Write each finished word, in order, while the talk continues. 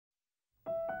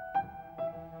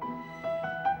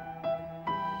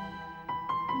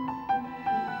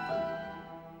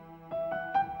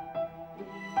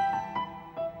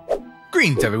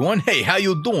Greetings everyone, hey, how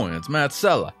you doing? It's Matt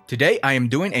Sella. Today I am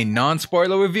doing a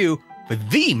non-spoiler review for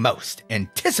the most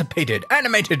anticipated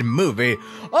animated movie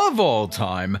of all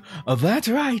time. That's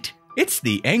right, it's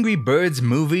the Angry Birds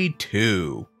Movie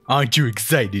 2. Aren't you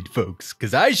excited, folks?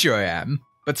 Cause I sure am.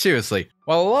 But seriously,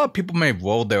 while a lot of people may have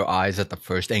rolled their eyes at the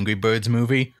first Angry Birds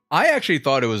movie, I actually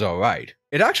thought it was alright.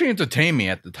 It actually entertained me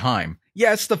at the time.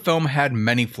 Yes, the film had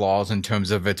many flaws in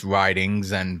terms of its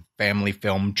writings and family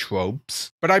film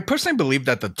tropes, but I personally believe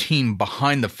that the team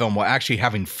behind the film were actually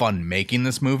having fun making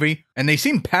this movie, and they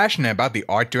seemed passionate about the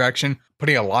art direction,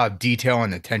 putting a lot of detail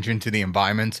and attention to the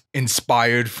environments,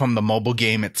 inspired from the mobile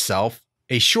game itself.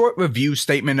 A short review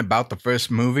statement about the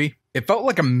first movie: it felt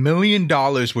like $1 million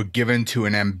were given to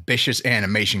an ambitious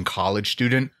animation college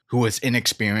student who was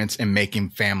inexperienced in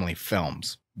making family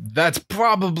films. That's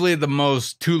probably the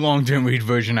most too long to read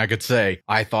version I could say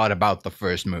I thought about the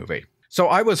first movie. So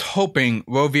I was hoping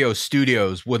Rovio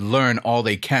Studios would learn all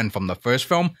they can from the first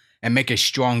film and make a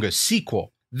stronger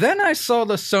sequel. Then I saw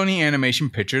the Sony Animation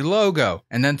Pictures logo,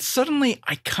 and then suddenly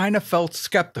I kind of felt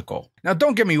skeptical. Now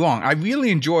don't get me wrong, I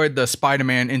really enjoyed the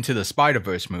Spider-Man Into the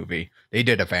Spider-Verse movie. They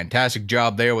did a fantastic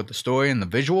job there with the story and the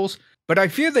visuals, but I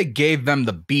fear they gave them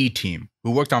the B team,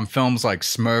 who worked on films like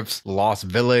Smurfs, Lost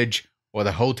Village, or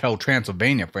the Hotel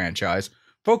Transylvania franchise,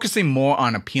 focusing more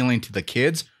on appealing to the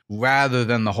kids rather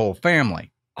than the whole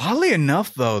family. Oddly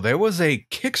enough though, there was a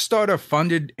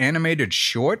Kickstarter-funded animated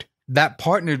short that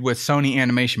partnered with Sony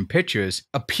Animation Pictures,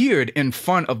 appeared in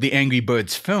front of the Angry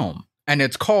Birds film, and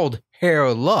it's called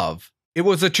Hair Love. It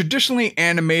was a traditionally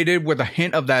animated with a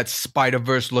hint of that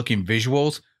Spider-Verse looking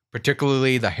visuals,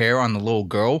 particularly the hair on the little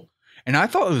girl, and I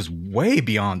thought it was way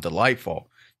beyond delightful.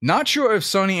 Not sure if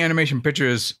Sony Animation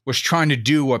Pictures was trying to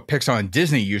do what Pixar and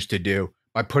Disney used to do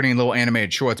by putting little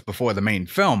animated shorts before the main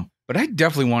film, but I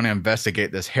definitely want to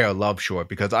investigate this Hair Love short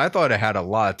because I thought it had a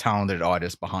lot of talented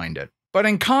artists behind it. But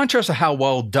in contrast to how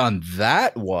well done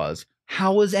that was,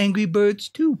 how was Angry Birds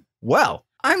 2? Well,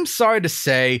 I'm sorry to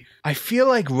say, I feel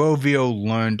like Rovio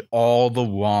learned all the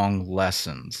wrong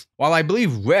lessons. While I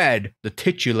believe Red, the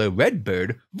titular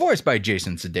Redbird, voiced by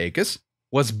Jason Sudeikis,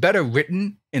 was better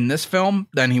written in this film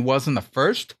than he was in the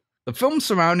first, the film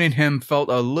surrounding him felt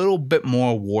a little bit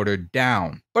more watered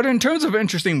down. But in terms of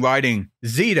interesting writing,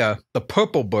 Zeta, the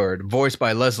purple bird, voiced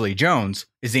by Leslie Jones,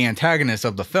 is the antagonist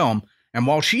of the film, and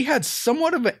while she had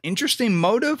somewhat of an interesting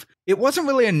motive, it wasn't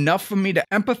really enough for me to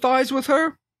empathize with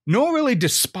her, nor really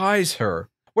despise her.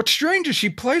 What's strange is she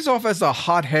plays off as a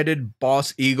hot-headed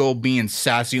boss eagle being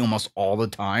sassy almost all the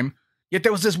time. Yet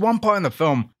there was this one part in the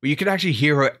film where you could actually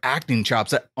hear her acting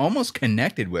chops that almost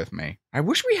connected with me. I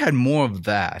wish we had more of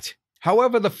that.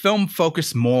 However, the film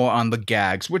focused more on the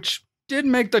gags, which did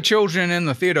make the children in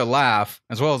the theater laugh,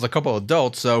 as well as a couple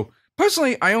adults, so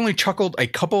personally I only chuckled a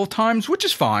couple of times, which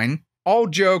is fine. All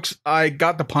jokes, I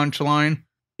got the punchline.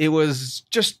 It was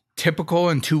just typical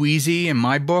and too easy in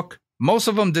my book. Most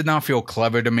of them did not feel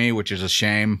clever to me, which is a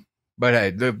shame. But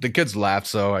hey, the kids laughed,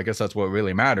 so I guess that's what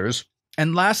really matters.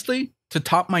 And lastly, to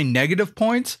top my negative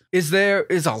points, there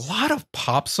is a lot of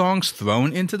pop songs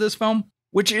thrown into this film,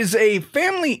 which is a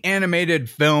family animated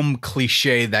film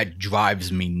cliche that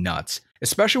drives me nuts,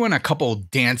 especially when a couple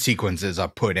dance sequences are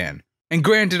put in. And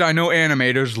granted, I know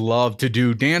animators love to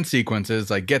do dance sequences,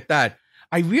 I get that.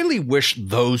 I really wish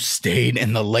those stayed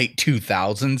in the late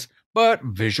 2000s, but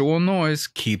visual noise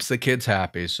keeps the kids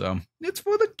happy, so it's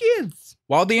for the kids.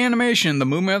 While the animation, the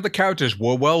movement of the characters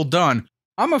were well done,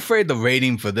 I'm afraid the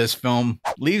rating for this film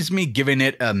leaves me giving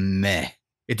it a meh.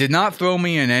 It did not throw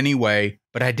me in any way,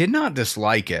 but I did not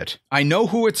dislike it. I know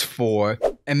who it's for,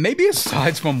 and maybe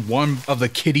aside from one of the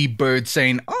kitty birds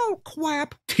saying, "Oh,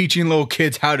 quap," teaching little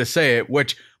kids how to say it,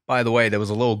 which, by the way, there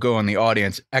was a little girl in the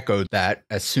audience echoed that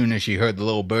as soon as she heard the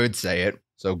little bird say it.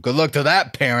 So good luck to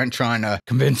that parent trying to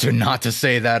convince her not to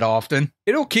say that often.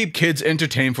 It'll keep kids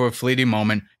entertained for a fleeting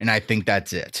moment, and I think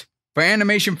that's it. For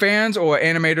animation fans or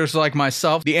animators like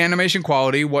myself, the animation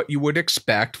quality, what you would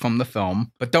expect from the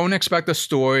film, but don't expect the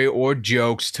story or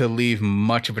jokes to leave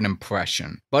much of an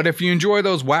impression. But if you enjoy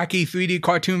those wacky 3D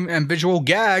cartoon and visual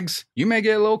gags, you may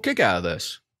get a little kick out of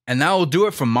this. And that will do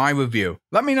it for my review.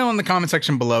 Let me know in the comment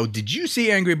section below, did you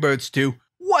see Angry Birds 2?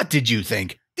 What did you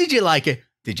think? Did you like it?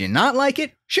 Did you not like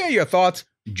it? Share your thoughts,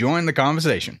 join the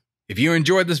conversation. If you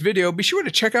enjoyed this video, be sure to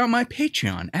check out my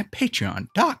Patreon at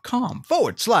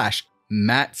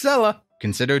patreon.com/Matt Sella.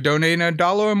 Consider donating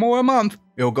 $1 or more a month.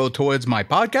 It'll go towards my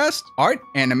podcast, art,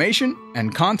 animation,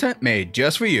 and content made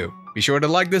just for you. Be sure to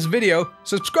like this video,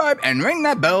 subscribe, and ring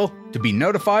that bell to be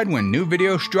notified when new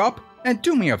videos drop. And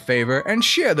do me a favor and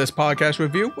share this podcast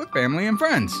review with family and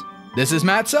friends. This is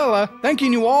Matt Sella,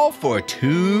 thanking you all for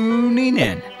tuning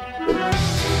in.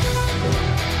 Bye.